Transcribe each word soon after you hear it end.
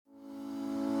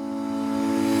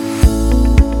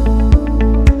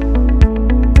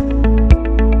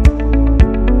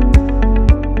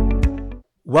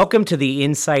Welcome to the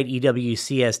Inside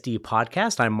EWCSD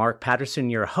podcast. I'm Marc Patterson,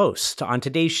 your host. On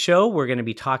today's show, we're going to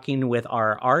be talking with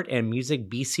our art and music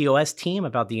BCOS team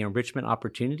about the enrichment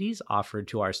opportunities offered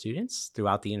to our students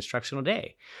throughout the instructional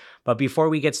day. But before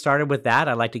we get started with that,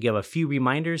 I'd like to give a few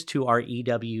reminders to our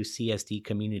EWCSD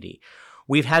community.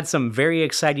 We've had some very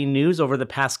exciting news over the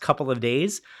past couple of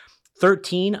days.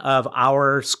 13 of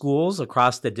our schools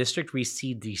across the district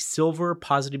received the Silver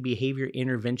Positive Behavior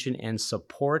Intervention and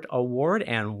Support Award,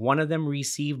 and one of them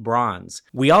received bronze.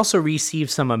 We also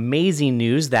received some amazing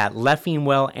news that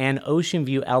Leffingwell and Ocean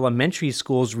View Elementary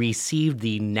Schools received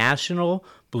the National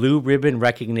Blue Ribbon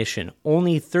Recognition.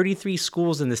 Only 33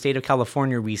 schools in the state of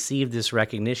California received this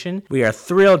recognition. We are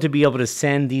thrilled to be able to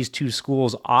send these two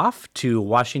schools off to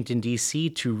Washington,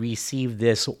 D.C. to receive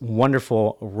this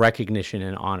wonderful recognition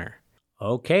and honor.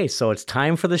 Okay, so it's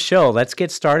time for the show. Let's get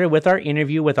started with our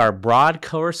interview with our broad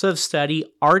course of study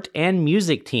art and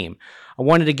music team. I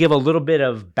wanted to give a little bit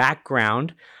of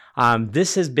background.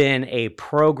 This has been a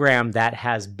program that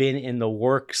has been in the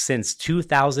works since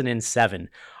 2007.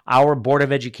 Our Board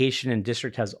of Education and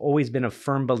district has always been a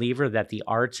firm believer that the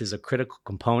arts is a critical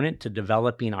component to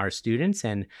developing our students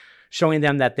and showing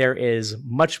them that there is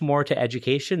much more to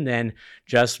education than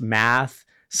just math,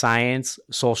 science,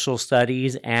 social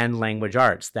studies, and language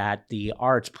arts, that the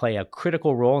arts play a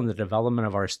critical role in the development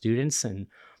of our students in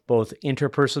both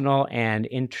interpersonal and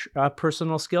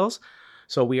intrapersonal skills.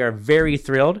 So we are very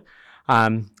thrilled.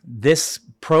 This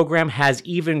program has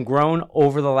even grown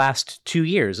over the last 2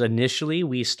 years. Initially,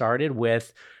 we started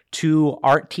with 2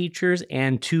 art teachers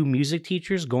and 2 music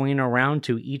teachers going around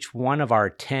to each one of our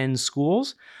 10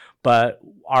 schools. But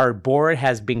our board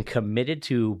has been committed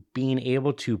to being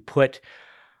able to put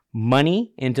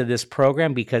money into this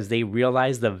program because they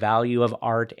realize the value of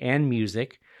art and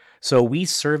music. So we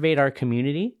surveyed our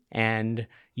community, and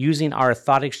using our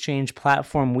Thought Exchange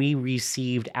platform, we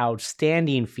received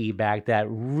outstanding feedback that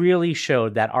really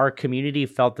showed that our community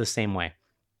felt the same way.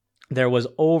 There was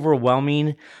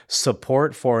overwhelming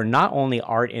support for not only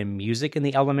art and music in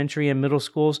the elementary and middle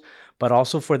schools, but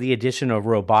also for the addition of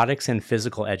robotics and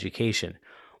physical education.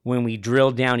 When we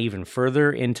drilled down even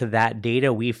further into that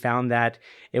data, we found that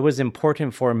it was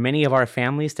important for many of our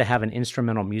families to have an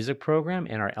instrumental music program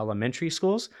in our elementary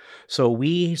schools. So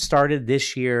we started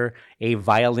this year a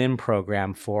violin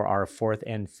program for our 4th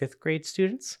and 5th grade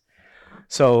students.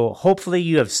 So hopefully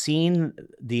you have seen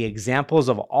the examples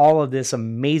of all of this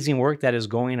amazing work that is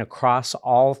going across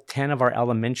all 10 of our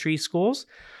elementary schools.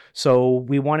 So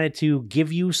we wanted to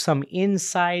give you some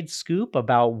inside scoop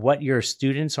about what your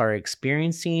students are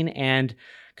experiencing and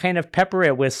kind of pepper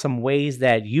it with some ways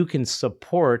that you can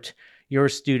support your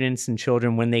students and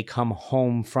children when they come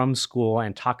home from school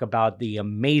and talk about the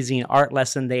amazing art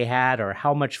lesson they had or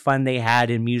how much fun they had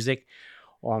in music.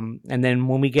 And then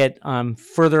when we get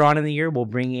further on in the year, we'll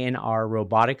bring in our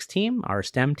robotics team, our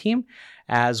STEM team,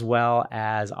 as well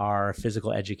as our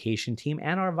physical education team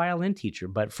and our violin teacher.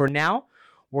 But for now,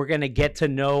 we're going to get to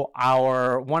know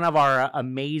one of our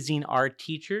amazing art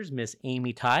teachers, Miss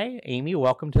Amy Tai. Amy,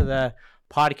 welcome to the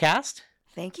podcast.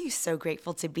 Thank you. So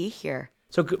grateful to be here.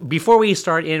 So before we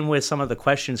start in with some of the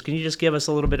questions, can you just give us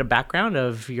a little bit of background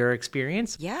of your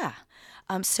experience? Yeah.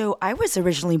 So I was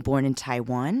originally born in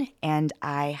Taiwan, and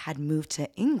I had moved to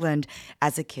England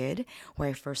as a kid, where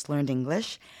I first learned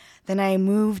English. Then I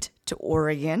moved to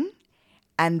Oregon,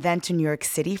 and then to New York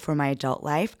City for my adult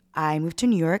life. I moved to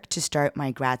New York to start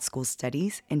my grad school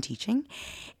studies in teaching,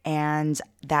 and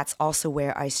that's also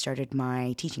where I started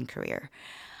my teaching career.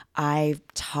 I've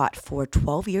taught for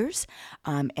 12 years,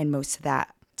 and most of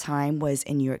that time was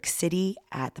in New York City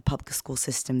at the public school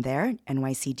system there,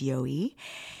 NYCDOE,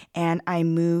 and I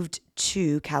moved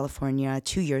to California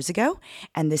 2 years ago,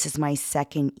 and this is my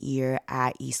second year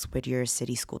at East Whittier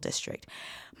City School District.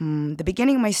 The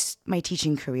beginning of my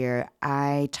teaching career,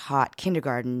 I taught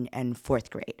kindergarten and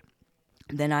 4th grade.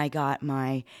 Then I got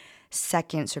my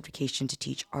second certification to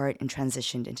teach art and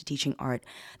transitioned into teaching art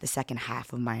the second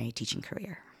half of my teaching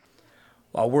career.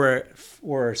 Well,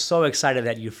 we're so excited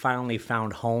that you finally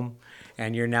found home,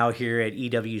 and you're now here at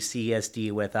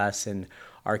EWCSD with us, and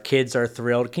our kids are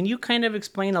thrilled. Can you kind of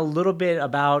explain a little bit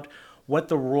about what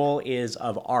the role is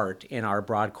of art in our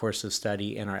broad course of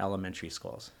study in our elementary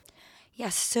schools?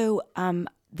 Yes, so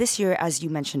this year, as you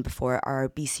mentioned before, our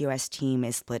BCOS team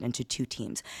is split into 2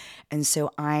 teams. And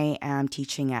so I am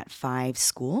teaching at 5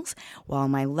 schools, while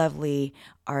my lovely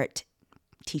art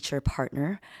teacher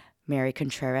partner, Mary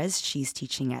Contreras, she's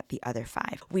teaching at the other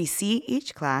 5. We see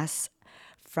each class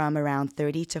from around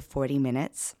 30 to 40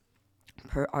 minutes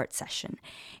per art session.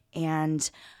 And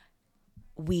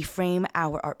we frame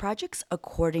our art projects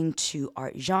according to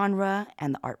art genre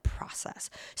and the art process.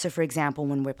 So for example,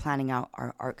 when we're planning out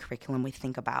our art curriculum, we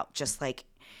think about, just like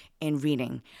in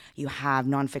reading, you have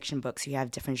nonfiction books, you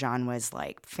have different genres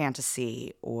like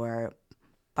fantasy or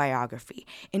biography.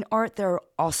 In art, there are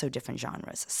also different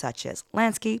genres, such as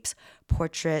landscapes,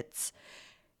 portraits,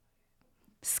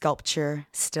 sculpture,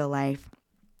 still life.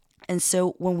 And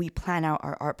so when we plan out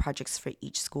our art projects for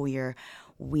each school year,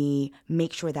 we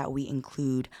make sure that we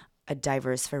include a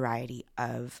diverse variety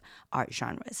of art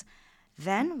genres.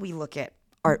 Then we look at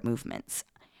art movements.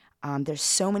 There's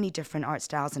so many different art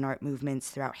styles and art movements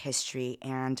throughout history,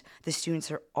 and the students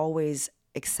are always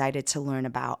excited to learn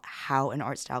about how an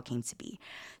art style came to be.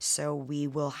 So we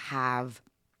will have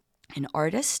an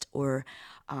artist or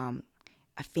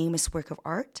a famous work of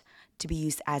art to be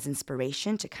used as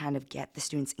inspiration to kind of get the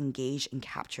students engaged and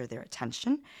capture their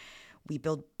attention. We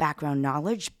build background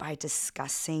knowledge by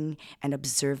discussing and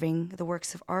observing the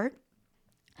works of art.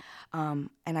 And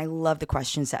I love the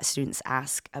questions that students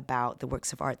ask about the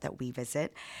works of art that we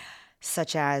visit,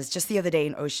 such as just the other day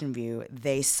in Ocean View,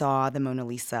 they saw the Mona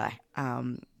Lisa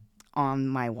on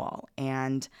my wall.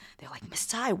 And they're like, Miss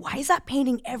Tai, why is that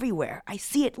painting everywhere? I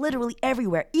see it literally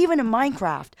everywhere, even in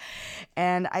Minecraft.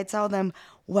 And I tell them,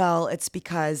 well, it's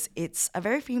because it's a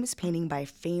very famous painting by a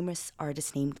famous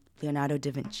artist named Leonardo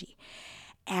da Vinci.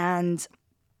 And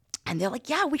they're like,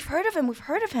 yeah, we've heard of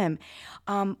him.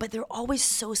 But they're always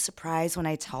so surprised when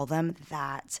I tell them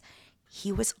that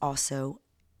he was also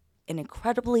an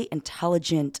incredibly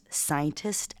intelligent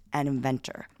scientist and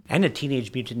inventor. And a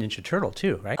Teenage Mutant Ninja Turtle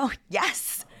too, right? Oh,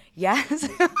 yes. Yes.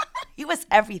 He was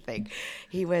everything.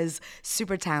 He was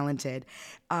super talented.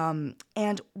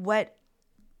 And what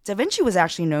Da Vinci was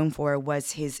actually known for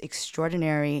was his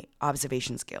extraordinary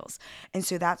observation skills. And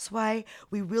so that's why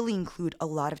we really include a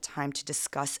lot of time to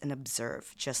discuss and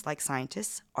observe. Just like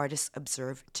scientists, artists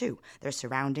observe too, their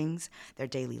surroundings, their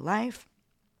daily life.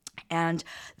 And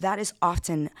that is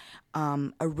often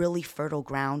a really fertile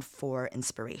ground for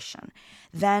inspiration.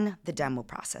 Then the demo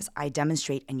process. I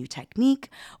demonstrate a new technique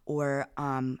or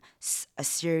a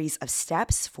series of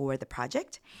steps for the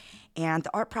project. And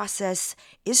the art process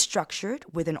is structured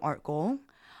with an art goal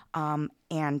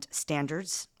and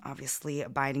standards, obviously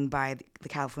abiding by the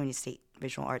California State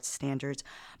Visual Arts Standards,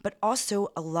 but also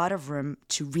a lot of room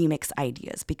to remix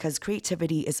ideas, because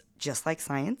creativity is just like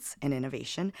science and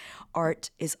innovation. Art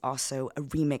is also a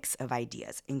remix of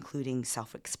ideas, including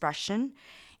self-expression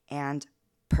and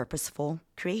purposeful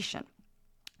creation.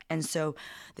 And so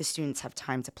the students have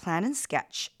time to plan and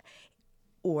sketch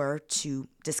or to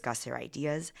discuss their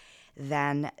ideas.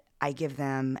 Then I give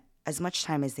them as much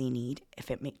time as they need,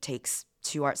 if it takes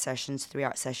 2 art sessions, 3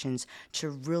 art sessions, to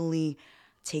really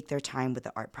take their time with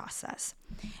the art process.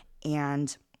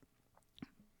 And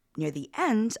near the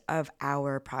end of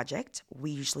our project, we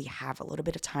usually have a little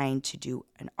bit of time to do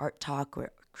an art talk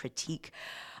or critique,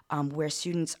 where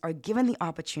students are given the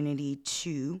opportunity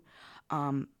to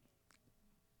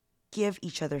give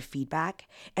each other feedback,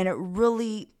 and it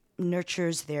really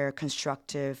nurtures their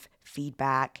constructive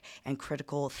feedback and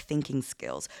critical thinking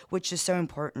skills, which is so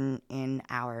important in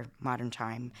our modern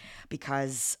time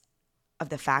because of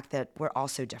the fact that we're all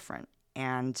so different.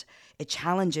 And it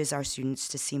challenges our students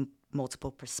to see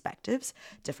multiple perspectives,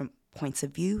 different points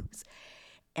of views.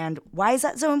 And why is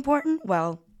that so important?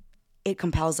 Well, it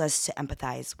compels us to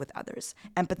empathize with others.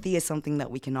 Empathy is something that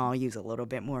we can all use a little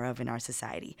bit more of in our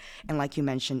society. And like you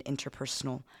mentioned,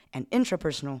 interpersonal and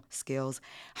intrapersonal skills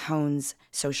hones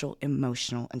social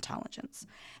emotional intelligence.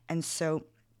 And so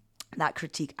that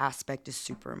critique aspect is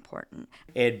super important.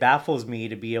 It baffles me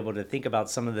to be able to think about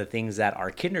some of the things that our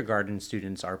kindergarten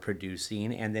students are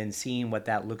producing, and then seeing what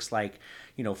that looks like,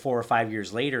 4 or 5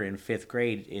 years later in 5th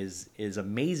grade is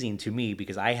amazing to me,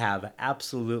 because I have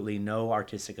absolutely no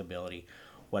artistic ability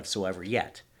whatsoever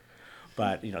yet.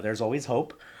 But, there's always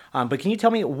hope. But can you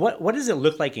tell me, what does it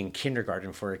look like in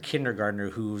kindergarten for a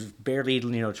kindergartner who's barely,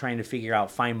 trying to figure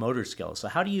out fine motor skills? So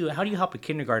how do you help a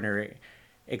kindergartner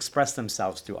express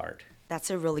themselves through art? That's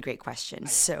a really great question.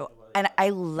 So, and I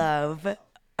love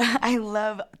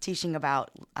teaching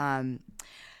about,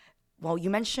 you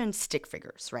mentioned stick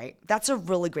figures, right? That's a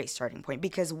really great starting point,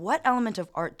 because what element of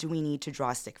art do we need to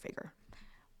draw a stick figure?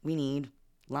 We need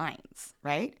lines,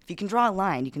 right? If you can draw a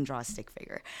line, you can draw a stick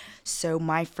figure. So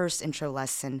my first intro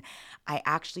lesson, I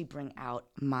actually bring out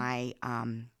my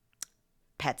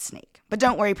pet snake. But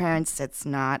don't worry, parents, it's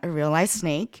not a real life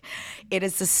snake. It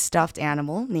is a stuffed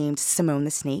animal named Simone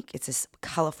the snake. It's this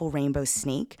colorful rainbow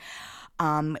snake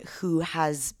who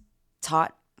has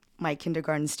taught my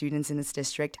kindergarten students in this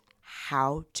district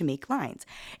how to make lines.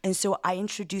 And so I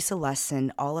introduce a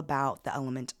lesson all about the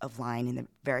element of line in the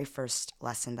very first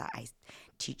lesson that I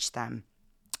teach them.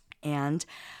 And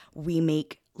we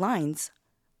make lines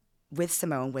with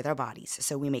Simone with our bodies.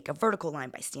 So we make a vertical line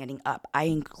by standing up. I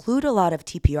include a lot of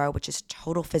TPR, which is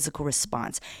total physical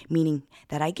response, meaning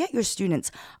that I get your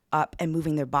students up and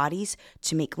moving their bodies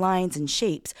to make lines and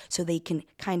shapes so they can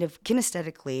kind of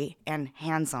kinesthetically and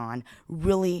hands-on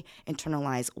really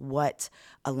internalize what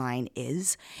a line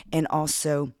is. And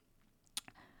also,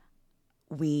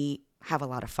 we have a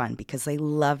lot of fun because they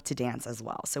love to dance as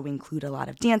well. So we include a lot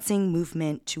of dancing,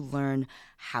 movement to learn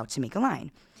how to make a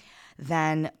line.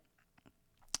 Then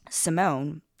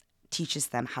Simone teaches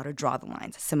them how to draw the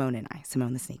lines. Simone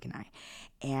the snake and I.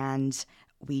 And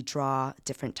we draw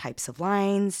different types of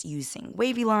lines using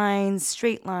wavy lines,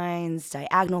 straight lines,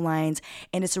 diagonal lines.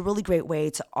 And it's a really great way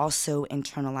to also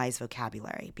internalize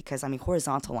vocabulary because,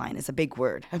 horizontal line is a big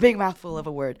word, a big mouthful of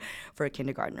a word for a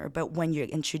kindergartner. But when you're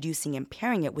introducing and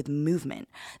pairing it with movement,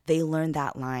 they learn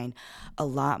that line a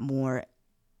lot more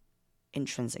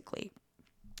intrinsically.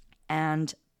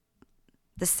 And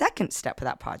the second step of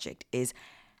that project is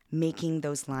making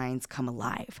those lines come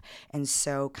alive. And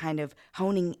so kind of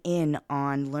honing in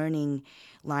on learning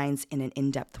lines in an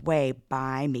in-depth way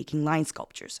by making line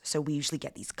sculptures. So we usually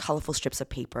get these colorful strips of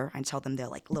paper and tell them they're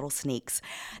like little snakes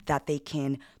that they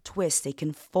can twist, they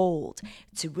can fold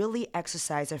to really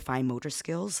exercise their fine motor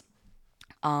skills.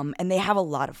 And they have a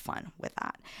lot of fun with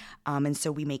that. And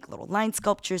so we make little line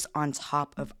sculptures on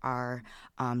top of our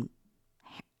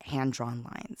hand-drawn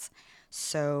lines.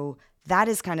 So that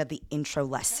is kind of the intro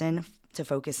lesson to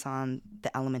focus on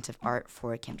the element of art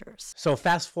for kinders. So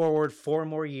fast forward 4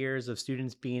 more years of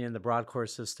students being in the broad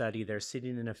course of study. They're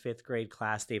sitting in a 5th grade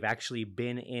class. They've actually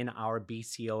been in our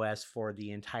BCOS for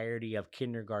the entirety of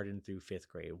kindergarten through 5th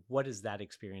grade. What does that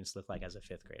experience look like as a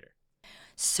 5th grader?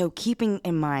 So keeping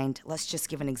in mind, let's just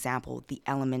give an example, the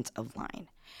element of line.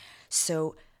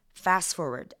 So fast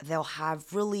forward, they'll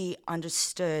have really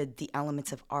understood the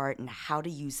elements of art and how to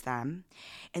use them.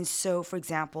 And so, for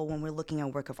example, when we're looking at a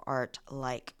work of art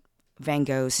like Van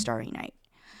Gogh's Starry Night,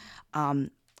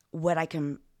 what I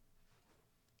can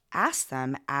ask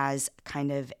them as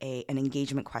kind of an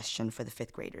engagement question for the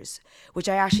 5th graders, which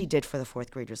I actually did for the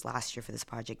 4th graders last year for this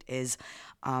project, is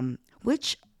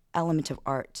which element of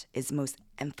art is most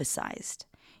emphasized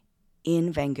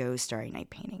in Van Gogh's Starry Night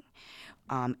painting?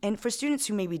 And for students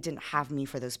who maybe didn't have me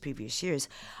for those previous years,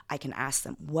 I can ask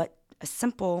them a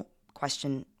simple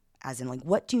question as in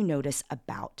what do you notice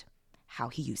about how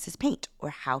he uses paint or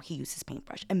how he uses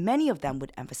paintbrush? And many of them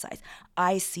would emphasize,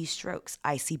 I see strokes,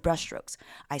 I see brush strokes,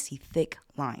 I see thick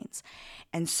lines.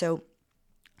 And so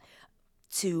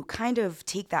to kind of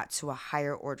take that to a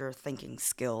higher order thinking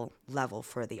skill level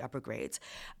for the upper grades,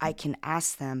 I can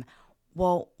ask them,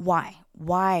 well, why?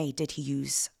 Why did he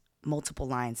use multiple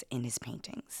lines in his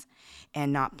paintings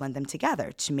and not blend them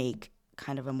together to make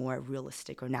kind of a more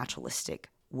realistic or naturalistic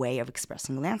way of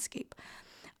expressing a landscape?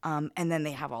 And then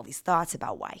they have all these thoughts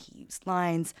about why he used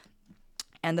lines,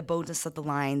 and the boldness of the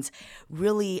lines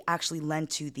really actually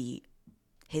lent to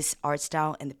his art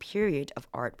style and the period of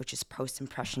art, which is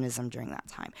post-impressionism during that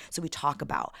time. So we talk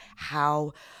about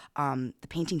how the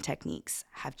painting techniques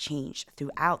have changed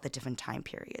throughout the different time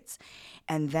periods.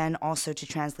 And then also to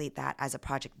translate that as a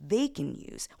project they can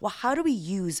use. Well, how do we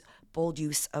use bold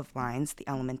use of lines, the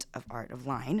element of art of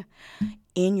line,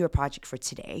 in your project for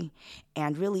today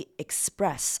and really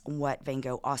express what Van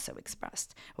Gogh also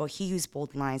expressed? Well, he used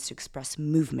bold lines to express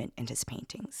movement in his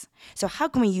paintings. So how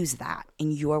can we use that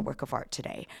in your work of art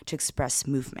today to express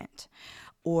movement?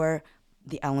 Or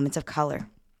the elements of color.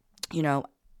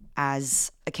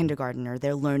 As a kindergartner,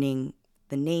 they're learning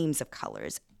the names of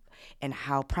colors and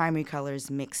how primary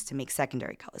colors mix to make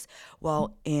secondary colors.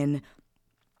 Well, in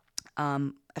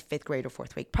a 5th grade or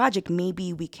 4th grade project,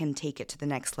 maybe we can take it to the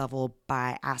next level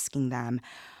by asking them,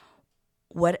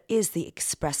 what is the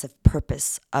expressive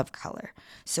purpose of color?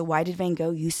 So why did Van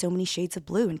Gogh use so many shades of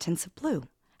blue and tints of blue?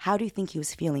 How do you think he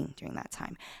was feeling during that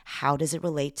time? How does it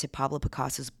relate to Pablo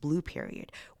Picasso's blue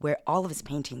period, where all of his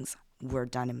paintings were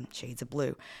done in shades of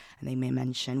blue? And they may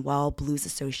mention, well, blue's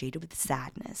associated with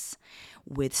sadness,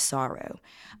 with sorrow.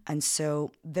 And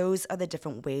so those are the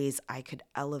different ways I could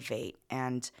elevate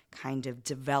and kind of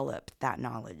develop that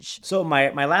knowledge. So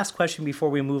my last question before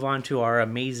we move on to our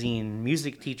amazing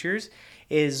music teachers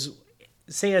is,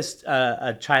 say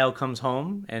a child comes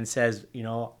home and says,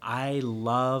 I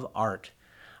love art.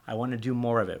 I want to do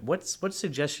more of it. What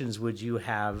suggestions would you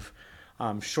have,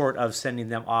 short of sending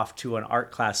them off to an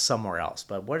art class somewhere else?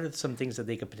 But what are some things that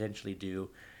they could potentially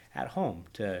do at home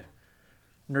to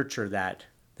nurture that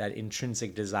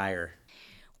intrinsic desire?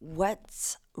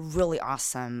 What's really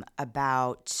awesome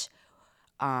about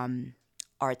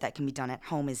art that can be done at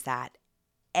home is that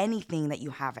anything that you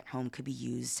have at home could be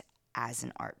used as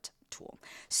an art tool.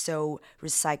 So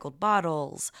recycled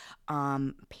bottles,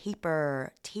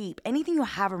 paper, tape, anything you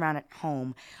have around at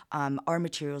home are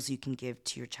materials you can give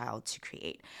to your child to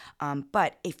create.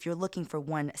 But if you're looking for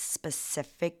one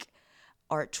specific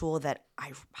art tool that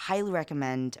I highly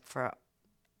recommend for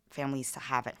families to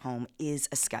have at home is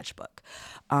a sketchbook.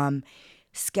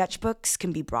 Sketchbooks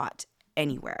can be brought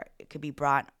anywhere. It could be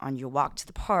brought on your walk to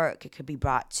the park. It could be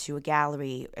brought to a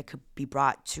gallery. It could be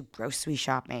brought to grocery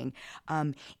shopping.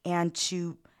 And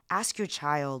to ask your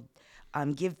child,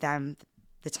 give them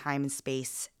the time and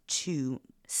space to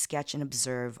sketch and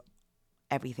observe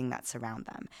everything that's around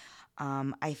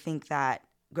them. I think that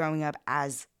growing up,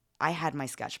 as I had my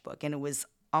sketchbook, and it was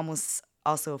almost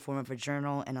also a form of a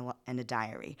journal and a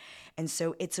diary. And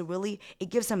so it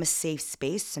gives them a safe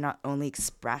space to not only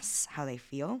express how they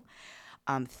feel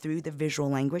through the visual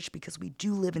language, because we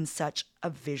do live in such a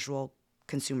visual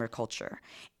consumer culture.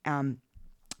 And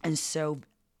so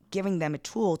giving them a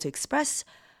tool to express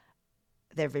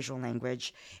their visual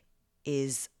language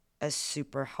is a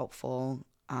super helpful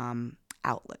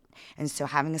outlet. And so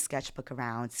having a sketchbook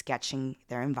around, sketching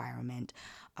their environment.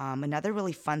 Another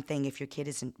really fun thing, if your kid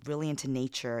isn't really into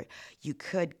nature, you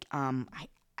could,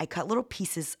 I cut little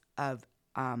pieces of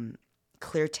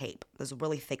clear tape. There's a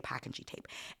really thick packaging tape.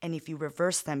 And if you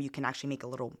reverse them, you can actually make a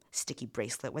little sticky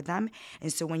bracelet with them.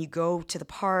 And so when you go to the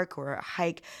park or a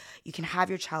hike, you can have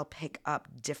your child pick up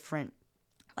different,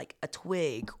 like a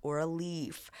twig or a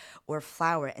leaf or a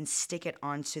flower, and stick it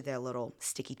onto their little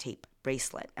sticky tape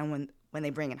bracelet. And when they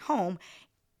bring it home,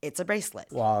 it's a bracelet.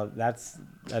 Well, that's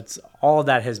all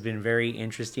that has been very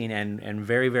interesting and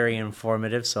very, very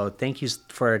informative. So thank you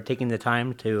for taking the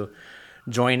time to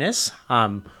join us.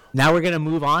 Now we're going to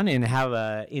move on and have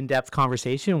an in-depth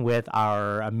conversation with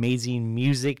our amazing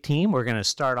music team. We're going to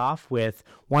start off with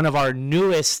one of our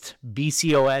newest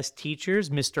BCOS teachers,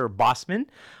 Mr. Bausman.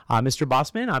 Mr.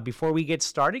 Bausman, before we get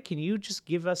started, can you just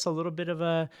give us a little bit of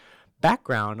a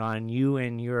background on you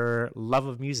and your love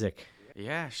of music?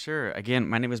 Yeah, sure. Again,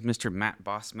 my name is Mr. Matt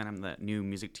Bausman. I'm the new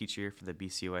music teacher for the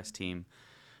BCOS team.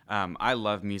 I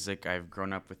love music. I've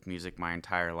grown up with music my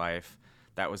entire life.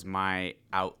 That was my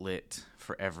outlet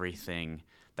for everything.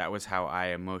 That was how I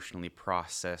emotionally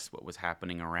processed what was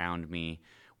happening around me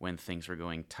when things were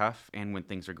going tough and when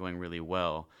things were going really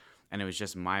well. And it was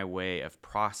just my way of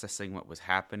processing what was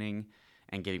happening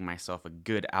and giving myself a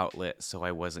good outlet so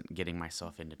I wasn't getting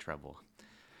myself into trouble.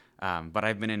 But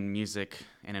I've been in music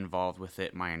and involved with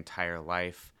it my entire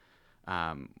life.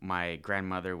 My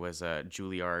grandmother was a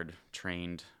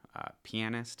Juilliard-trained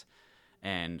pianist,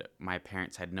 and my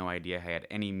parents had no idea I had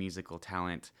any musical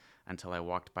talent until I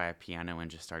walked by a piano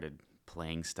and just started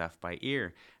playing stuff by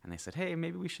ear. And they said, hey,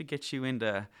 maybe we should get you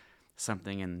into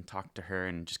something, and talked to her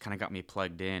and just kind of got me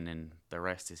plugged in, and the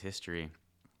rest is history.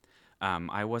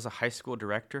 I was a high school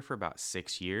director for about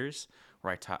 6 years,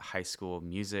 where I taught high school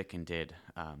music and did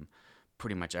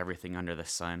pretty much everything under the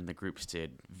sun. The groups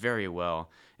did very well.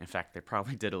 In fact, they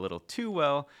probably did a little too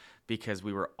well, because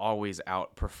we were always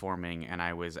out performing, and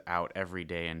I was out every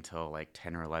day until like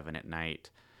 10 or 11 at night.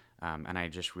 And I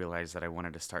just realized that I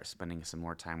wanted to start spending some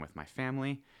more time with my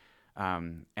family.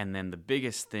 And then the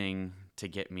biggest thing to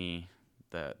get me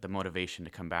the motivation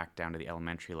to come back down to the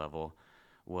elementary level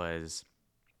was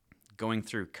going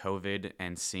through COVID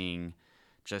and seeing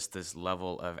just this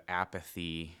level of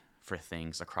apathy for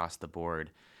things across the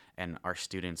board. And our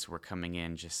students were coming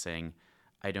in just saying,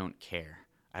 I don't care.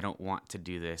 I don't want to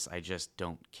do this. I just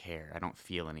don't care. I don't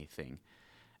feel anything.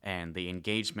 And the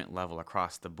engagement level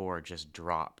across the board just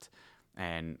dropped.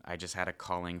 And I just had a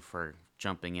calling for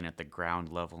jumping in at the ground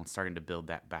level and starting to build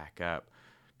that back up,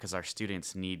 because our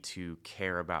students need to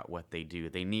care about what they do.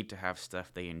 They need to have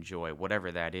stuff they enjoy,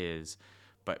 whatever that is.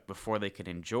 But before they can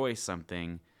enjoy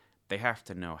something, they have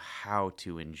to know how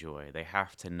to enjoy. They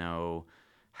have to know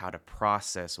how to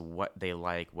process what they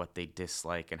like, what they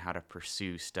dislike, and how to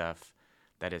pursue stuff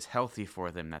that is healthy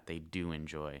for them that they do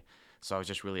enjoy. So I was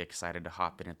just really excited to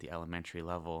hop in at the elementary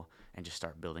level and just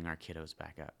start building our kiddos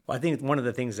back up. Well, I think one of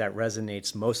the things that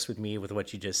resonates most with me with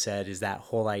what you just said is that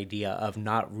whole idea of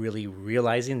not really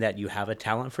realizing that you have a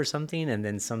talent for something, and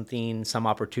then some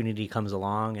opportunity comes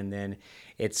along, and then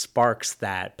it sparks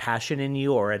that passion in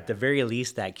you, or at the very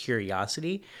least that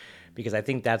curiosity. Because I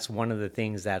think that's one of the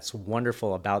things that's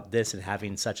wonderful about this, and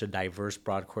having such a diverse,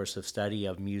 broad course of study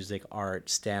of music, art,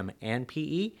 STEM, and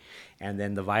PE. And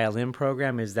then the violin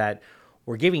program is that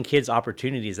we're giving kids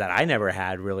opportunities that I never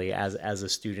had really as a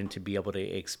student to be able to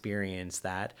experience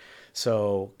that.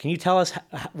 So can you tell us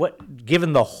what,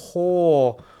 given the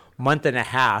whole month and a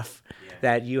half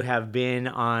that you have been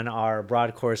on our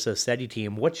broad course of study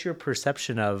team, what's your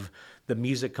perception of the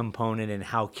music component and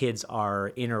how kids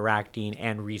are interacting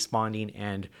and responding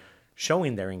and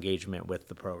showing their engagement with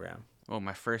the program? Well,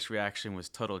 my first reaction was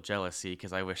total jealousy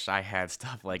because I wish I had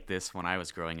stuff like this when I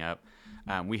was growing up.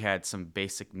 We had some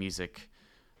basic music.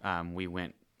 We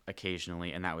went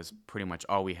occasionally, and that was pretty much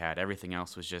all we had. Everything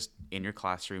else was just in your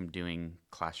classroom doing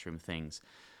classroom things.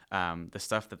 The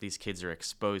stuff that these kids are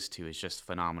exposed to is just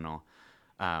phenomenal.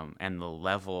 And the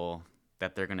level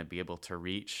that they're going to be able to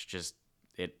reach, just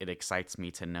it excites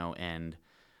me to no end.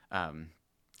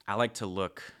 I like to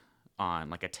look on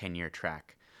like a 10-year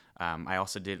track. I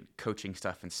also did coaching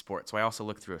stuff in sports, so I also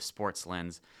look through a sports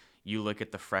lens. You look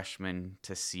at the freshmen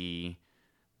to see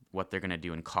what they're going to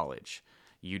do in college.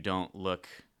 You don't look,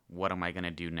 what am I going to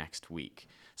do next week?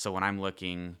 So when I'm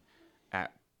looking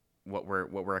at what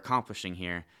we're accomplishing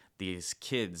here, these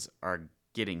kids are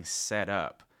getting set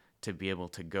up to be able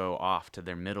to go off to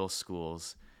their middle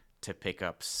schools to pick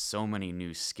up so many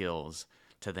new skills,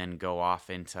 to then go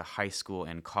off into high school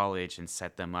and college and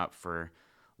set them up for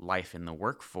life in the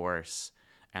workforce.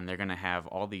 And they're going to have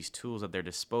all these tools at their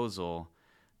disposal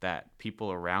that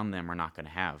people around them are not going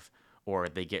to have. Or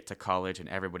they get to college and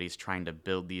everybody's trying to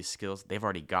build these skills. They've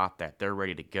already got that. They're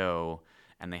ready to go,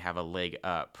 and they have a leg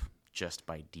up just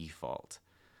by default.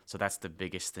 So that's the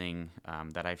biggest thing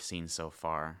that I've seen so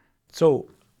far. So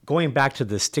going back to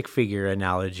the stick figure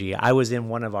analogy, I was in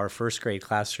one of our first grade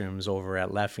classrooms over at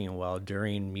Leffingwell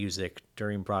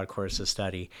during broad course of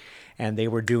study, and they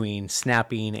were doing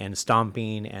snapping and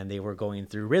stomping, and they were going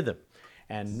through rhythm.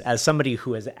 And as somebody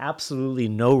who has absolutely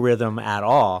no rhythm at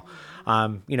all,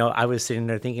 I was sitting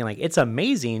there thinking, like, it's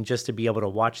amazing just to be able to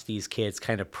watch these kids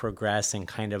kind of progress and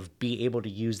kind of be able to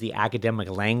use the academic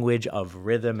language of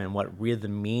rhythm and what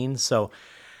rhythm means. So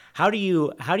how do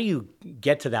you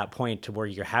get to that point to where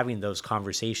you're having those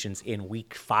conversations in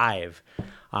week 5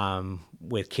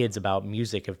 with kids about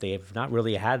music if they've not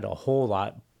really had a whole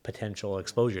lot potential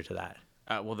exposure to that?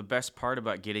 Well, the best part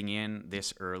about getting in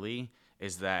this early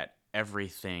is that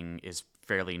everything is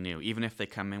fairly new. Even if they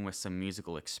come in with some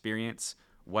musical experience,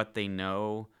 what they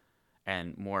know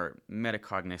and more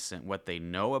metacognizant, what they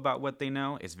know about what they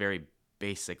know is very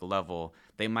basic level.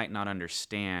 They might not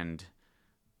understand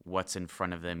what's in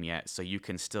front of them yet, so you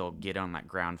can still get on that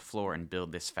ground floor and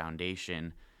build this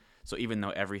foundation. So even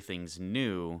though everything's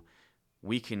new,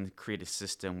 we can create a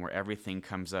system where everything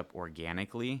comes up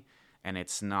organically, and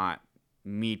it's not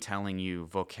me telling you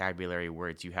vocabulary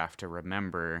words you have to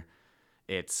remember.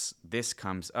 It's this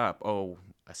comes up. Oh,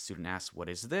 a student asks, what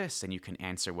is this? And you can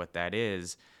answer what that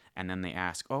is. And then they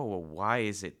ask, oh, well, why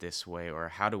is it this way? Or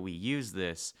how do we use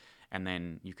this? And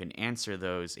then you can answer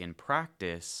those in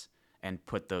practice and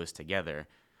put those together.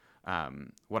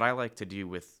 What I like to do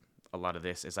with a lot of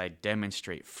this is I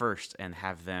demonstrate first and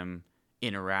have them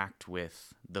interact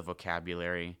with the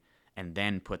vocabulary and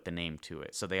then put the name to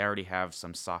it. So they already have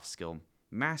some soft skill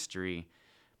mastery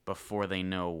before they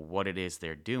know what it is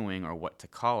they're doing or what to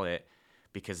call it,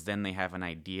 because then they have an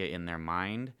idea in their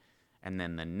mind, and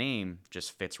then the name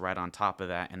just fits right on top of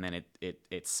that, and then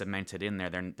it's cemented in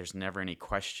there. There's never any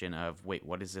question of, wait,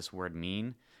 what does this word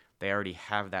mean? They already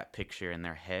have that picture in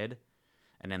their head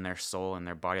and in their soul and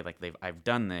their body, like I've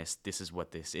done this is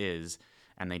what this is,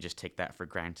 and they just take that for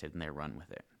granted and they run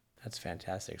with it. That's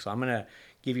fantastic. So I'm going to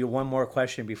give you one more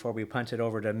question before we punt it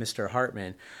over to Mr.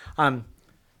 Hartman.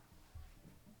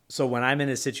 So when I'm in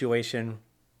a situation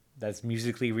that's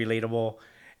musically relatable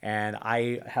and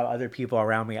I have other people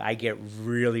around me, I get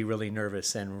really, really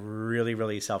nervous and really,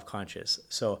 really self-conscious.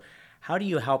 So how do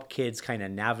you help kids kind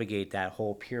of navigate that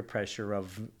whole peer pressure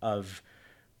of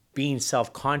being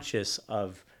self-conscious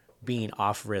of being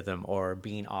off rhythm or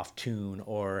being off tune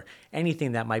or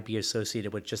anything that might be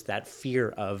associated with just that fear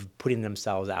of putting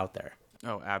themselves out there?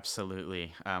 Oh,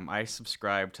 absolutely. I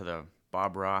subscribe to the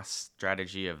Bob Ross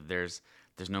strategy of there's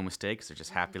no mistakes, they're just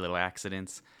happy little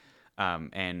accidents.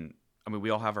 And I mean,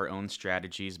 we all have our own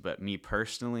strategies, but me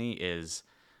personally is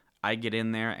I get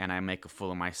in there and I make a fool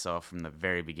of myself from the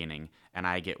very beginning, and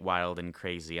I get wild and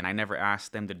crazy, and I never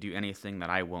ask them to do anything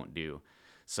that I won't do.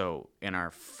 So in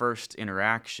our first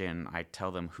interaction, I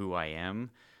tell them who I am,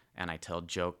 and I tell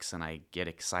jokes, and I get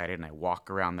excited, and I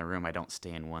walk around the room. I don't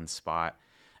stay in one spot.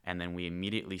 And then we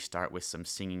immediately start with some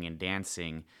singing and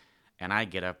dancing, and I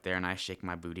get up there and I shake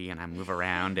my booty and I move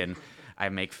around and I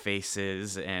make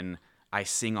faces and I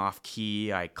sing off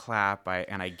key, I clap,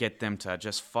 and I get them to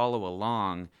just follow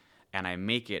along, and I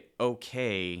make it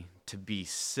okay to be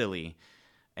silly.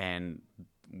 And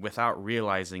without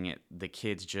realizing it, the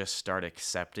kids just start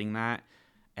accepting that.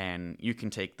 And you can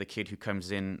take the kid who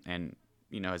comes in and,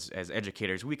 as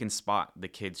educators, we can spot the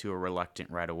kids who are reluctant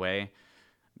right away,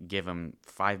 give them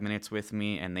 5 minutes with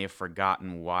me, and they've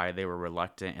forgotten why they were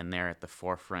reluctant, and they're at the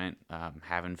forefront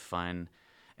having fun.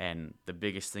 And the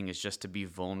biggest thing is just to be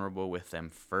vulnerable with them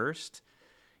first,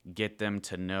 get them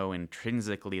to know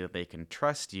intrinsically that they can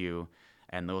trust you,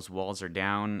 and those walls are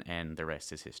down, and the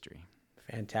rest is history.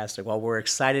 Fantastic. Well, we're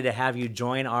excited to have you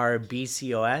join our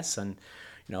BCOS, and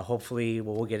hopefully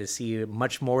we'll get to see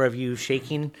much more of you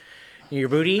shaking your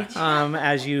booty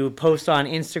as you post on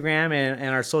Instagram and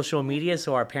our social media,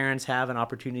 so our parents have an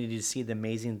opportunity to see the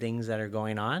amazing things that are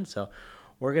going on. So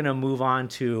we're going to move on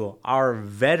to our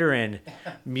veteran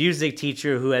music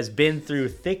teacher who has been through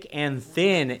thick and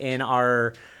thin in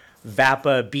our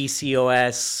VAPA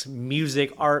BCOS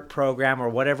music art program, or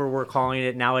whatever we're calling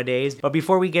it nowadays. But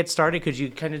before we get started, could you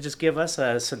kind of just give us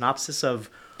a synopsis of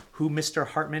who Mr.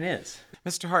 Hartman is?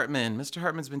 Mr.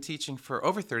 Hartman's been teaching for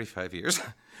over 35 years.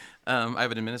 I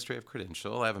have an administrative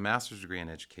credential. I have a master's degree in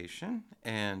education,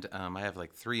 and I have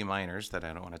like 3 minors that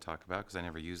I don't want to talk about because I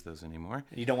never use those anymore.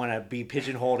 You don't want to be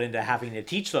pigeonholed into having to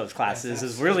teach those classes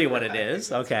is really what it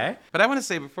is. Okay. But I want to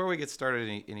say, before we get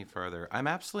started any further, I'm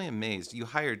absolutely amazed. You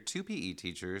hired 2 PE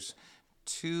teachers,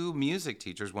 2 music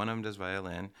teachers, one of them does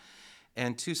violin,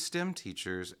 and 2 STEM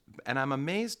teachers. And I'm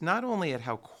amazed not only at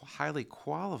how highly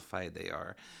qualified they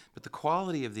are, but the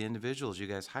quality of the individuals you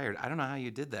guys hired. I don't know how you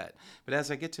did that. But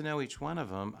as I get to know each one of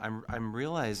them, I'm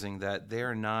realizing that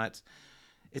they're not,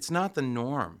 it's not the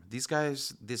norm. These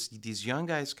guys, these young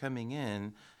guys coming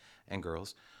in, and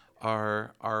girls,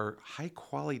 are high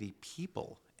quality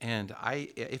people. And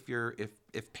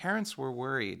if parents were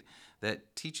worried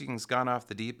that teaching's gone off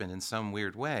the deep end in some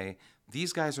weird way,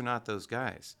 these guys are not those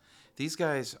guys. These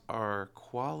guys are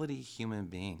quality human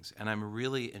beings, and I'm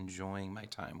really enjoying my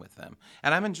time with them.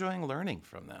 And I'm enjoying learning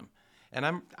from them.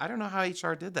 And I don't know how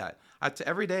HR did that.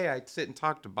 Every day I sit and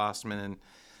talk to Bausman and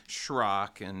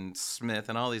Schrock and Smith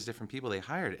and all these different people they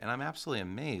hired, and I'm absolutely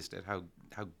amazed at how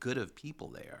good of people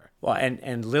they are. Well,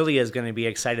 and Lilia is going to be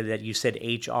excited that you said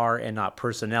HR and not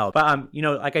personnel. But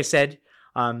like I said,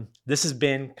 this has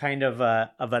been kind of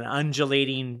an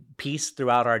undulating piece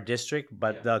throughout our district,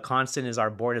 but the constant is our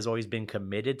board has always been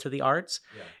committed to the arts.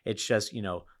 Yeah. It's just,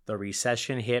 the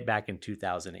recession hit back in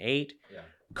 2008,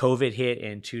 COVID hit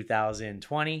in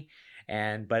 2020,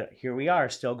 but here we are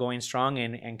still going strong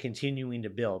and continuing to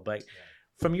build. But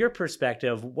from your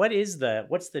perspective, what's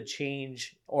the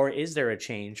change, or is there a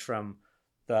change from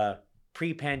the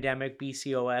pre-pandemic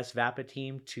BCOS VAPA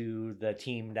team to the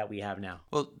team that we have now?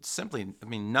 Well, simply,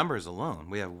 numbers alone.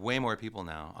 We have way more people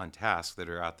now on task that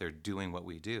are out there doing what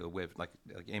we do. We have, like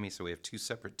Amy said, we have 2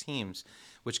 separate teams,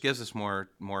 which gives us more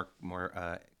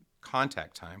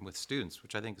contact time with students,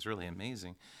 which I think is really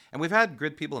amazing. And we've had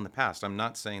good people in the past. I'm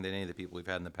not saying that any of the people we've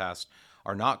had in the past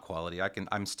are not quality.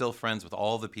 I'm still friends with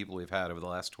all the people we've had over the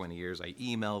last 20 years. I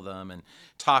email them and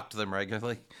talk to them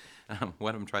regularly.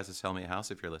 One of them tries to sell me a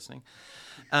house, if you're listening.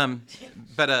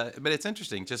 But it's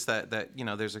interesting, just that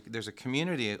there's a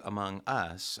community among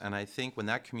us, and I think when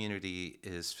that community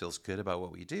feels good about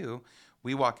what we do,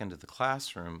 we walk into the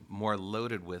classroom more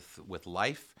loaded with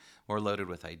life, more loaded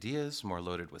with ideas, more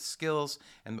loaded with skills.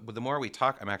 And the more we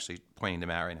talk, I'm actually pointing to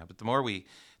Matt right now, but the more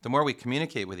we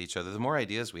communicate with each other, the more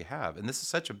ideas we have. And this is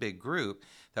such a big group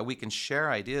that we can share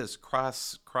ideas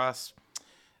across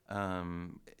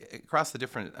the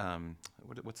different,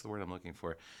 what's the word I'm looking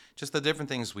for? Just the different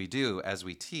things we do as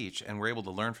we teach, and we're able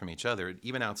to learn from each other,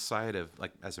 even outside of,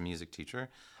 like, as a music teacher.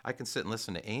 I can sit and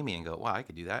listen to Amy and go, wow, I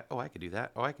could do that. Oh, I could do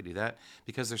that. Oh, I could do that.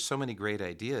 Because there's so many great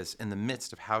ideas in the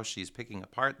midst of how she's picking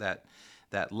apart that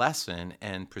lesson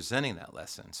and presenting that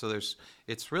lesson. So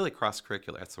it's really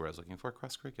cross-curricular. That's the word I was looking for,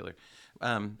 cross-curricular.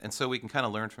 And so we can kind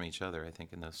of learn from each other, I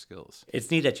think, in those skills. It's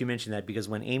neat that you mentioned that, because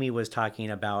when Amy was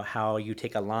talking about how you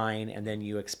take a line and then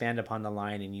you expand upon the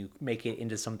line and you make it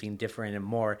into something different and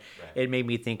more, it made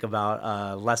me think about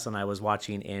a lesson I was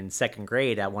watching in 2nd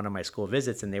grade at one of my school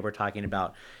visits, and they were talking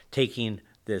about taking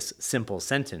this simple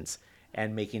sentence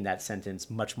and making that sentence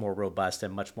much more robust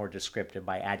and much more descriptive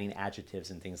by adding adjectives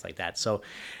and things like that. So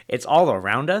it's all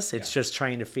around us. It's just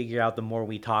trying to figure out, the more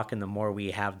we talk and the more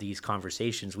we have these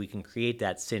conversations, we can create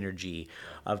that synergy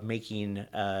of making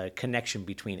a connection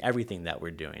between everything that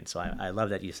we're doing. So I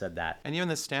love that you said that. And even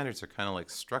the standards are kind of like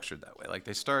structured that way. Like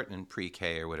they start in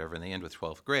pre-K or whatever, and they end with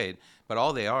 12th grade. But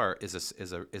all they are is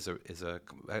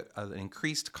an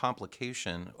increased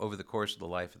complication over the course of the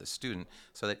life of the student,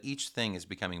 so that each thing is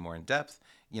becoming more in depth. depth.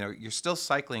 You're still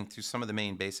cycling through some of the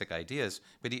main basic ideas,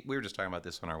 but we were just talking about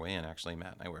this on our way in, actually,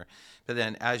 Matt and I were. But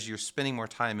then as you're spending more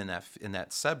time in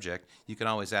that subject, you can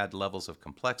always add levels of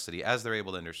complexity as they're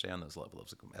able to understand those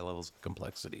levels of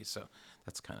complexity. So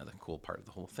that's kind of the cool part of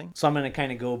the whole thing. So I'm going to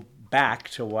kind of go back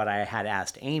to what I had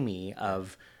asked Amy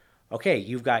of, okay,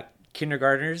 you've got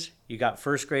kindergartners, you got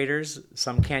first graders,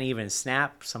 some can't even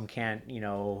snap, some can't,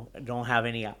 don't have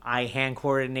any eye-hand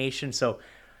coordination. So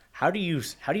how do you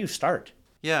start?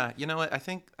 Yeah, you know what? I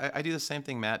think I do the same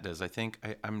thing Matt does. I think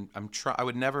I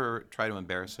would never try to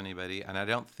embarrass anybody, and I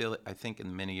think in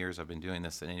the many years I've been doing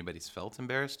this that anybody's felt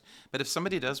embarrassed. But if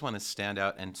somebody does want to stand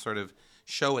out and sort of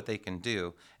show what they can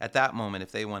do at that moment,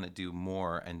 if they want to do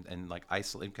more and like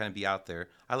isolate, kind of be out there,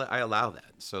 I allow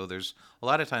that. So there's a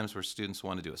lot of times where students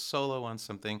want to do a solo on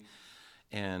something,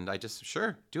 and I just,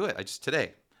 sure, do it.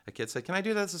 Today, a kid said, "Can I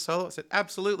do that as a solo?" I said,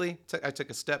 "Absolutely." I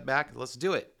took a step back, let's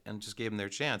do it, and just gave them their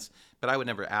chance. But I would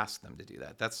never ask them to do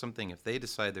that. That's something, if they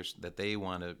decide that they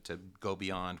want to go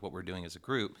beyond what we're doing as a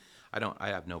group, I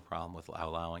have no problem with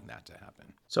allowing that to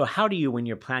happen. So how do you, when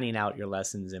you're planning out your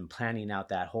lessons and planning out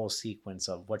that whole sequence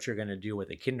of what you're going to do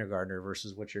with a kindergartner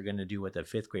versus what you're going to do with a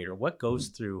fifth grader, what goes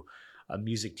through a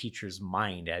music teacher's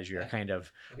mind as you're kind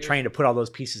of trying to put all those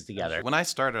pieces together? When I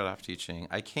started off teaching,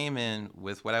 I came in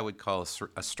with what I would call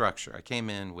a structure. I came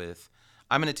in with,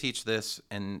 I'm going to teach this,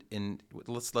 and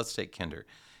let's take kinder.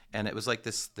 And it was like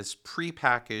this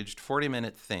prepackaged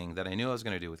 40-minute thing that I knew I was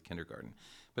going to do with kindergarten.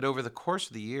 But over the course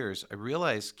of the years, I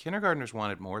realized kindergartners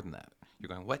wanted more than that. You're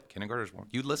going, what? Kindergartners want?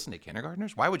 You listen to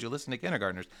kindergartners? Why would you listen to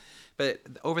kindergartners? But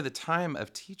over the time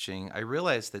of teaching, I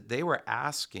realized that they were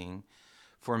asking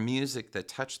for music that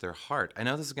touched their heart. I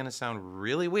know this is going to sound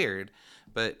really weird,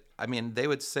 but I mean, they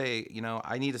would say,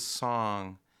 I need a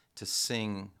song to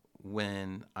sing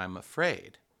when I'm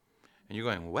afraid. And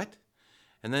you're going, what?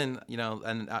 And then,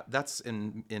 that's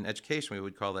in education, we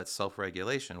would call that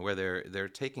self-regulation, where they're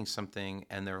taking something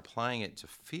and they're applying it to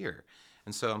fear.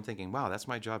 And so I'm thinking, wow, that's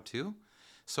my job too?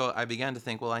 So I began to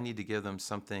think, well, I need to give them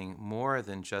something more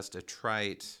than just a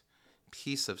trite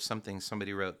piece of something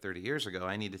somebody wrote 30 years ago.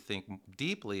 I need to think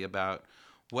deeply about,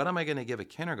 what am I going to give a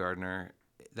kindergartner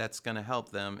that's going to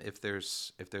help them if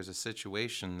there's a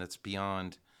situation that's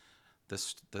beyond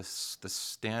the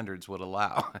standards would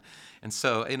allow. And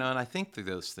so, and I think through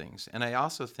those things. And I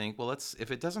also think, well,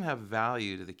 if it doesn't have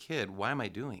value to the kid, why am I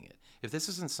doing it? If this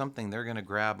isn't something they're going to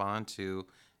grab onto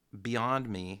beyond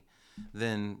me,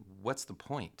 then what's the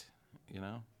point,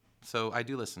 So I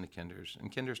do listen to kinders,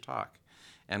 and kinders talk.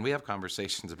 And we have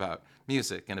conversations about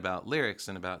music and about lyrics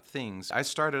and about things. I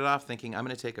started off thinking, I'm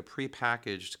going to take a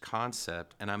prepackaged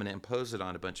concept and I'm going to impose it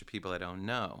on a bunch of people I don't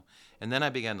know. And then I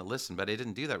began to listen, but I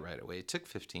didn't do that right away. It took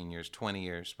 15 years, 20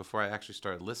 years before I actually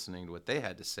started listening to what they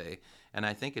had to say. And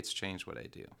I think it's changed what I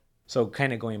do. So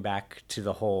kind of going back to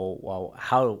the whole,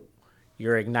 how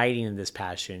you're igniting this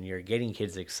passion, you're getting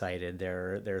kids excited,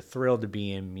 they're thrilled to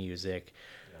be in music.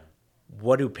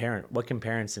 What can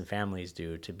parents and families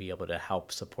do to be able to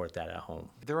help support that at home?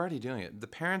 They're already doing it. The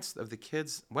parents of the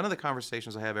kids, one of the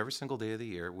conversations I have every single day of the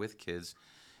year with kids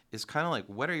is kind of like,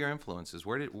 what are your influences?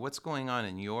 What's going on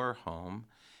in your home?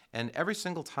 And every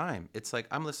single time, it's like,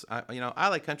 I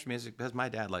like country music because my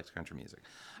dad likes country music.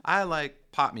 I like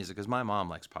pop music because my mom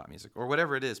likes pop music, or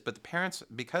whatever it is. But the parents,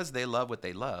 because they love what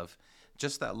they love,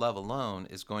 just that love alone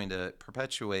is going to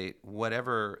perpetuate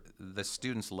whatever the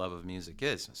student's love of music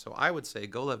is. So I would say,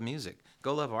 go love music,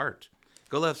 go love art,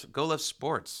 go love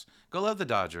sports, go love the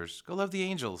Dodgers, go love the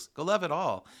Angels, go love it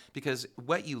all, because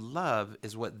what you love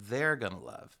is what they're gonna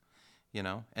love,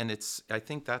 And I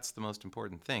think that's the most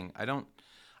important thing.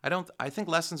 I think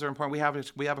lessons are important.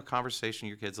 We have a conversation.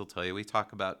 Your kids will tell you. We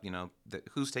talk about,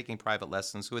 who's taking private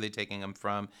lessons, who are they taking them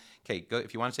from. Okay, go,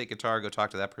 if you want to take guitar, go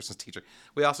talk to that person's teacher.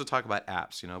 We also talk about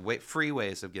apps, free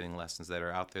ways of getting lessons that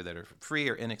are out there that are free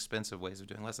or inexpensive ways of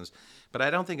doing lessons. But I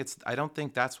don't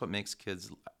think that's what makes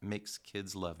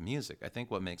kids love music. I think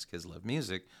what makes kids love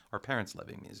music are parents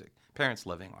loving music, parents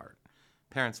loving art,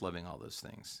 parents loving all those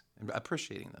things, and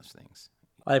appreciating those things.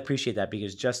 I appreciate that,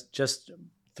 because just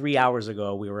 3 hours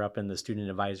ago, we were up in the Student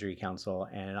Advisory Council,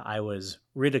 and I was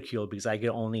ridiculed because I could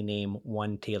only name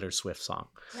one Taylor Swift song.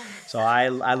 So I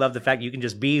love the fact you can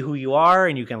just be who you are,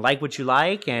 and you can like what you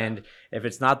like, and if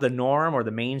it's not the norm or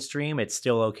the mainstream, it's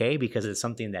still okay because it's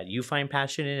something that you find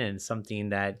passion in and something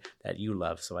that you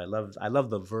love. So I love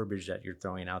the verbiage that you're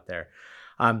throwing out there.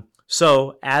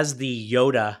 So as the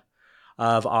Yoda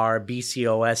of our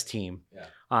BCOS team,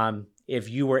 if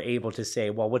you were able to say,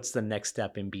 well, what's the next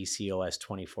step in BCOS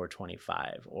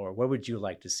 24-25? Or where would you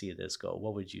like to see this go?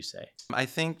 What would you say? I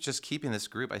think just keeping this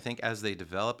group, I think as they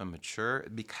develop and mature,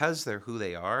 because they're who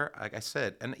they are, like I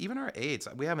said, and even our aides,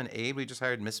 we have an aide, we just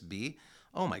hired Miss B.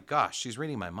 Oh my gosh, she's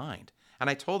reading my mind. And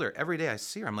I told her every day I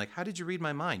see her, I'm like, how did you read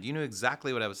my mind? You knew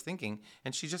exactly what I was thinking.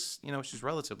 And she just, she's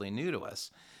relatively new to us.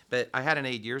 But I had an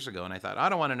aide years ago, and I thought, I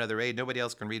don't want another aide. Nobody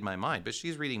else can read my mind. But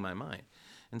she's reading my mind.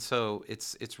 And so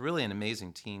it's really an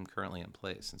amazing team currently in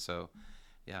place. And so,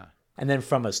 yeah. And then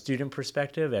from a student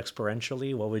perspective,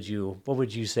 experientially, what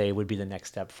would you say would be the next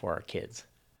step for our kids?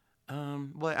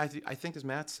 Well, I think as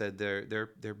Matt said,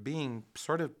 they're being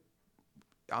sort of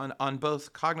on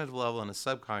both cognitive level and a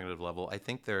subcognitive level. I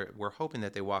think we're hoping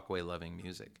that they walk away loving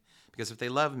music, because if they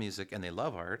love music and they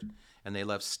love art and they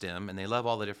love STEM and they love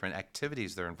all the different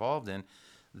activities they're involved in,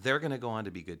 they're going to go on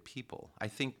to be good people. I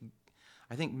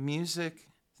think music.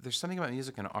 There's something about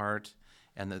music and art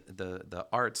and the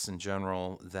arts in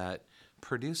general that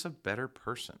produce a better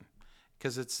person,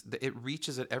 because it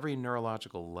reaches at every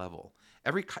neurological level.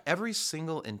 Every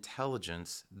single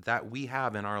intelligence that we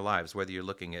have in our lives, whether you're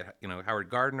looking at Howard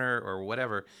Gardner or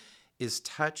whatever, is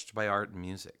touched by art and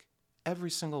music.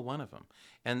 Every single one of them.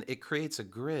 And it creates a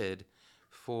grid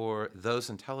for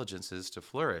those intelligences to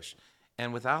flourish.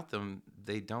 And without them,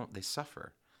 they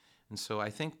suffer. And so I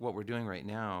think what we're doing right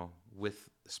now,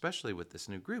 especially with this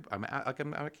new group,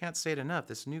 I can't say it enough.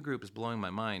 This new group is blowing my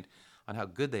mind on how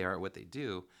good they are at what they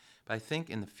do. But I think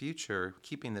in the future,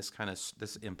 keeping this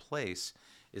in place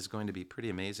is going to be pretty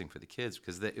amazing for the kids,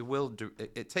 because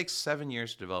it takes 7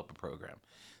 years to develop a program.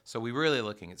 So we're really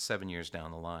looking at 7 years down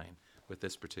the line with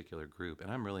this particular group, and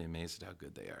I'm really amazed at how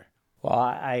good they are. Well,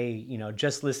 I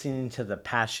just listening to the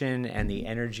passion and the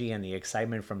energy and the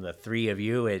excitement from the three of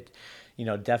you, it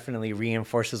definitely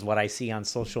reinforces what I see on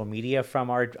social media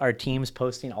from our teams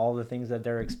posting all the things that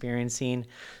they're experiencing,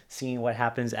 seeing what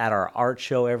happens at our art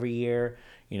show every year.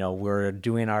 We're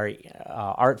doing our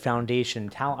our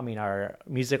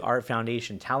Music Art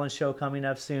Foundation talent show coming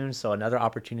up soon. So another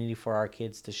opportunity for our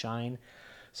kids to shine.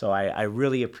 So I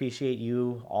really appreciate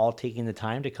you all taking the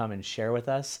time to come and share with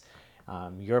us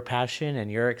your passion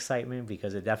and your excitement,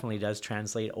 because it definitely does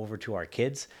translate over to our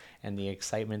kids and the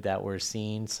excitement that we're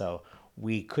seeing. So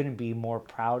we couldn't be more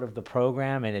proud of the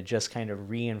program, and it just kind of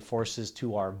reinforces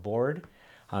to our board,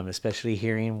 especially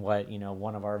hearing what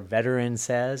one of our veterans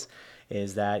says,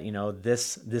 is that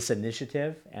this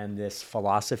initiative and this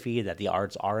philosophy that the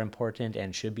arts are important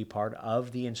and should be part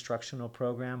of the instructional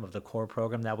program, of the core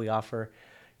program that we offer,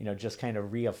 just kind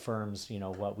of reaffirms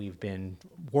what we've been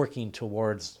working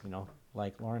towards,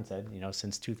 like Loren said,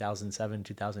 since 2007,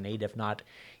 2008, if not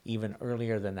even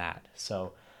earlier than that.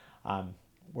 So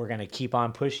we're going to keep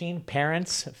on pushing.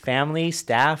 Parents, family,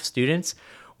 staff, students,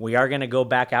 we are going to go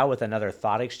back out with another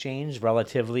thought exchange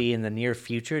relatively in the near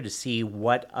future to see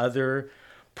what other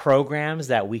programs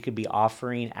that we could be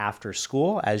offering after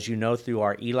school. As you know, through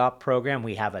our ELOP program,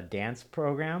 we have a dance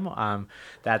program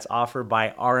that's offered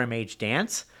by RMH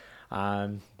Dance.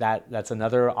 That's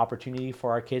another opportunity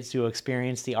for our kids to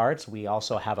experience the arts. We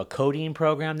also have a coding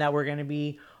program that we're going to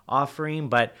be offering,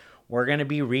 but we're going to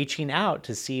be reaching out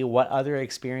to see what other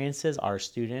experiences our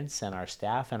students and our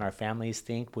staff and our families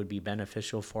think would be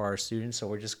beneficial for our students. So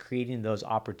we're just creating those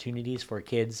opportunities for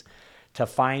kids to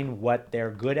find what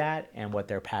they're good at and what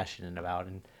they're passionate about.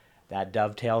 And that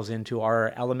dovetails into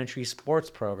our elementary sports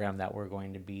program that we're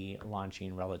going to be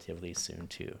launching relatively soon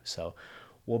too. So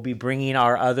we'll be bringing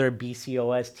our other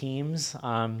BCOS teams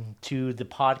to the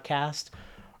podcast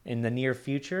in the near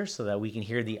future so that we can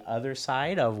hear the other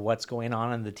side of what's going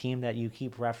on in the team that you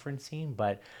keep referencing.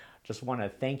 But just want to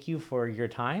thank you for your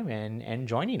time and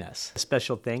joining us.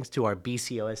 Special thanks to our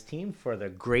BCOS team for the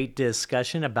great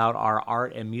discussion about our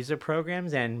art and music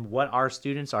programs and what our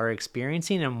students are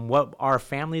experiencing and what our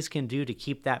families can do to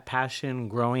keep that passion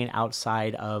growing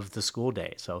outside of the school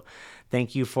day. So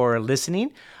thank you for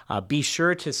listening. Be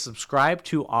sure to subscribe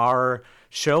to our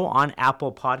show on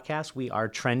Apple Podcasts. We are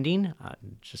trending,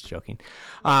 just joking,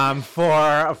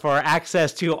 for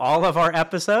access to all of our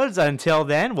episodes. Until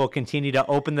then, we'll continue to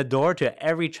open the door to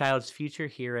every child's future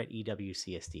here at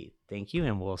EWCSD. Thank you,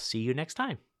 and we'll see you next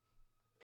time.